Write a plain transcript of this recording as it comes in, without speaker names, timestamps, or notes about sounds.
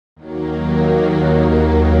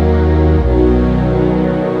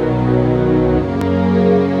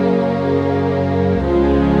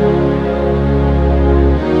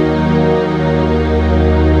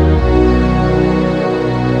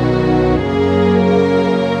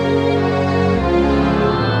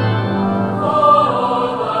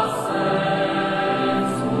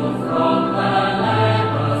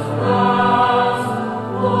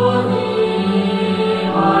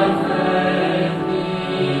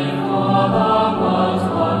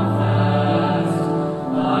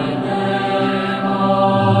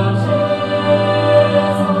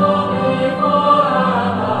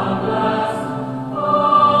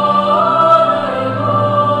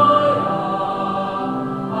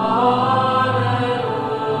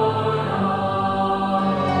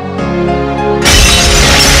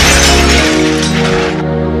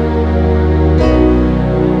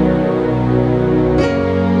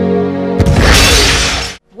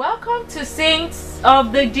Welcome to Saints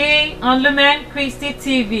of the Day on Lumen Christi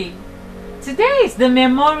TV. Today is the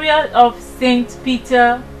memorial of St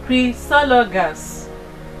Peter Chrysologus.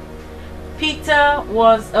 Peter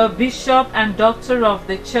was a bishop and doctor of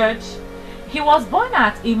the church. He was born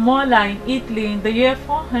at Imola in Italy in the year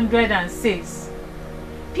 406.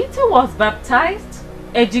 Peter was baptized,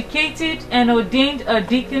 educated and ordained a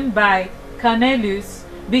deacon by Cornelius,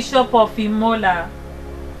 bishop of Imola.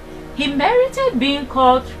 He merited being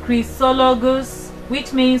called Chrysologus,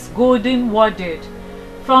 which means golden worded,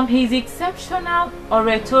 from his exceptional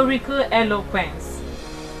oratorical eloquence.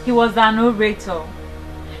 He was an orator.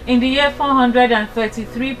 In the year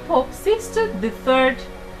 433, Pope Sixtus III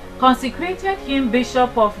consecrated him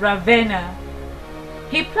Bishop of Ravenna.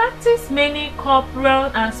 He practiced many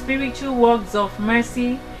corporal and spiritual works of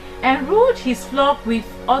mercy and ruled his flock with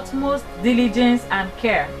utmost diligence and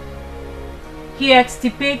care. He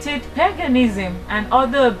extirpated paganism and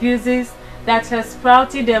other abuses that had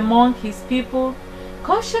sprouted among his people,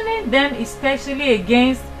 cautioning them especially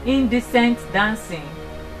against indecent dancing.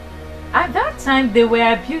 At that time, there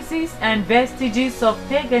were abuses and vestiges of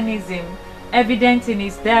paganism evident in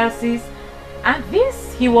his diocese, and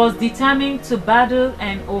this he was determined to battle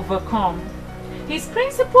and overcome. His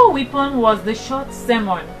principal weapon was the short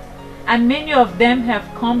sermon, and many of them have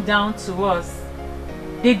come down to us.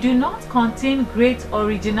 They do not contain great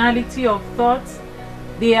originality of thought.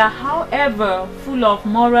 They are, however, full of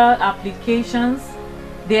moral applications.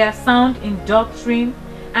 They are sound in doctrine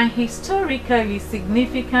and historically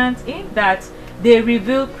significant in that they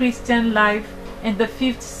reveal Christian life in the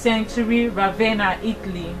 5th century Ravenna,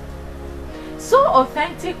 Italy. So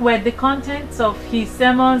authentic were the contents of his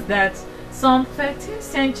sermons that some 13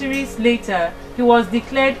 centuries later he was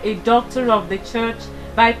declared a doctor of the church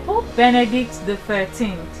by Pope Benedict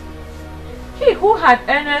XIII. He who had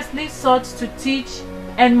earnestly sought to teach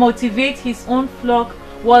and motivate his own flock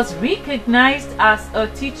was recognized as a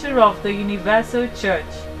teacher of the universal church.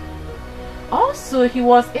 Also, he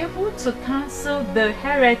was able to counsel the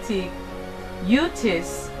heretic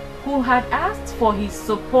Eutyches, who had asked for his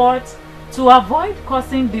support, to avoid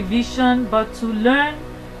causing division but to learn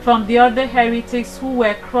from the other heretics who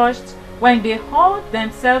were crushed when they hurled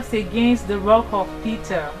themselves against the rock of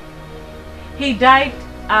Peter. He died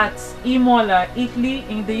at Imola, Italy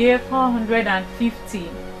in the year 450,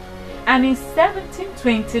 and in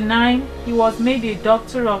 1729 he was made a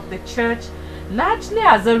doctor of the church, largely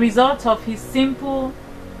as a result of his simple,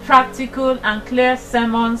 practical and clear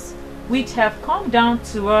sermons which have come down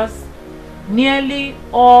to us, nearly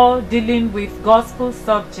all dealing with gospel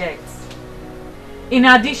subjects. In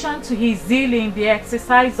addition to his zeal in the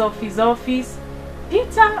exercise of his office,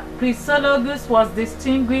 Peter Chrysologus was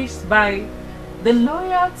distinguished by the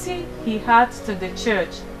loyalty he had to the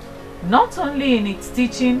church, not only in its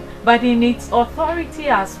teaching but in its authority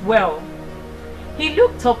as well. He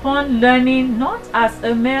looked upon learning not as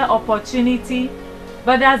a mere opportunity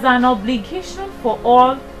but as an obligation for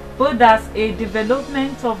all, both as a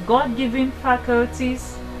development of God-given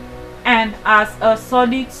faculties and as a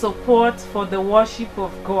solid support for the worship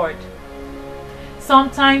of God.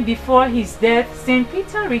 Sometime before his death, St.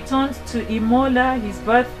 Peter returned to Imola, his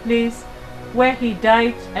birthplace, where he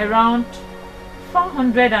died around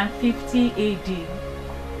 450 AD.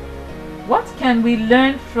 What can we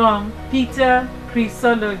learn from Peter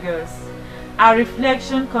Chrysologus? Our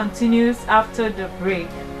reflection continues after the break.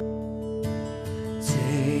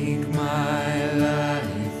 Take my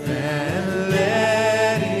life and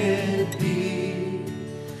let it be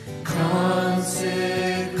consecrated,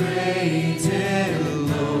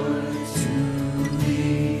 Lord, to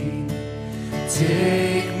Thee.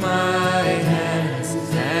 Take my hands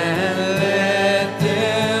and let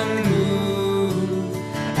them move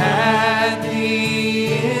at the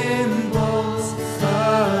impulse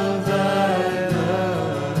of Thy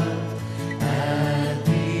love, at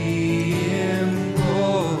the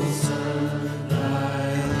impulse of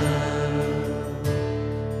Thy love.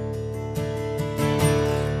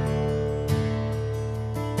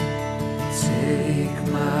 Take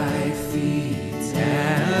my feet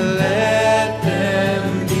and let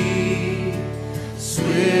them be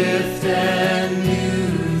swift and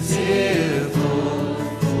beautiful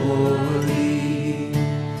for Thee.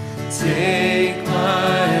 Take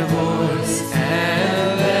my voice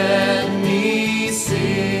and let me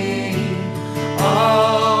sing,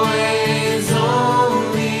 always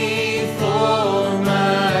only for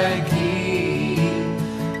my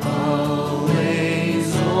King, always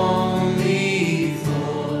only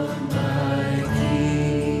for my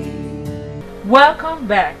King. Welcome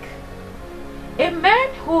back. A man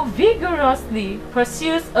who vigorously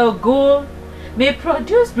pursues a goal may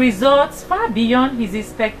produce results far beyond his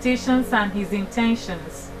expectations and his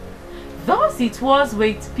intentions. Thus it was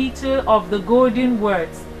with Peter of the Golden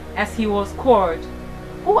Words, as he was called,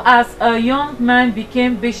 who as a young man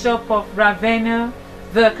became Bishop of Ravenna,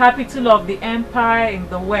 the capital of the empire in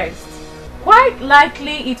the west. Quite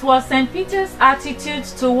likely it was St. Peter's attitude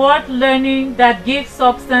toward learning that gave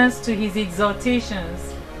substance to his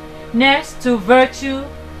exhortations. Next to virtue,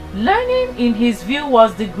 learning in his view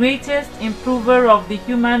was the greatest improver of the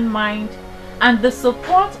human mind and the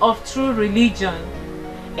support of true religion.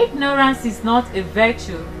 Ignorance is not a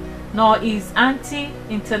virtue, nor is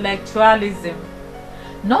anti-intellectualism.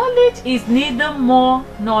 Knowledge is neither more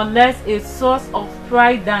nor less a source of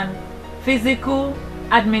pride than physical,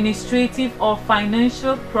 administrative, or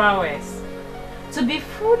financial prowess. To be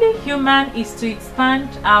fully human is to expand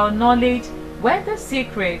our knowledge, whether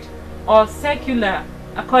sacred or secular,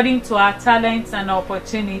 according to our talents and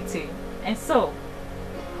opportunity. And so,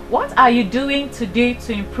 what are you doing today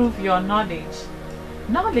to improve your knowledge?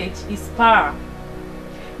 Knowledge is power.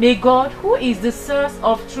 May God, who is the source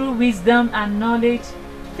of true wisdom and knowledge,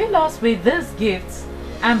 fill us with these gifts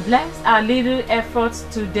and bless our little efforts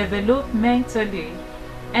to develop mentally,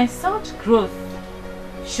 and such growth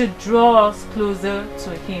should draw us closer to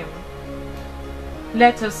Him.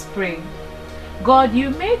 Let us pray. God, you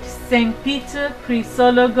made St. Peter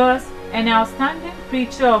Chrysologus an outstanding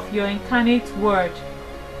preacher of your incarnate word.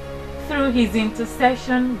 Through his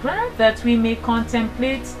intercession, grant that we may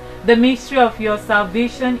contemplate the mystery of your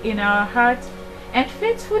salvation in our hearts and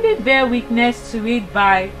faithfully bear witness to it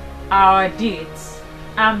by our deeds.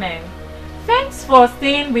 Amen. Thanks for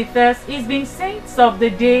staying with us. It's been Saints of the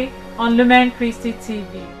Day on Lumen Christi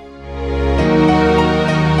TV.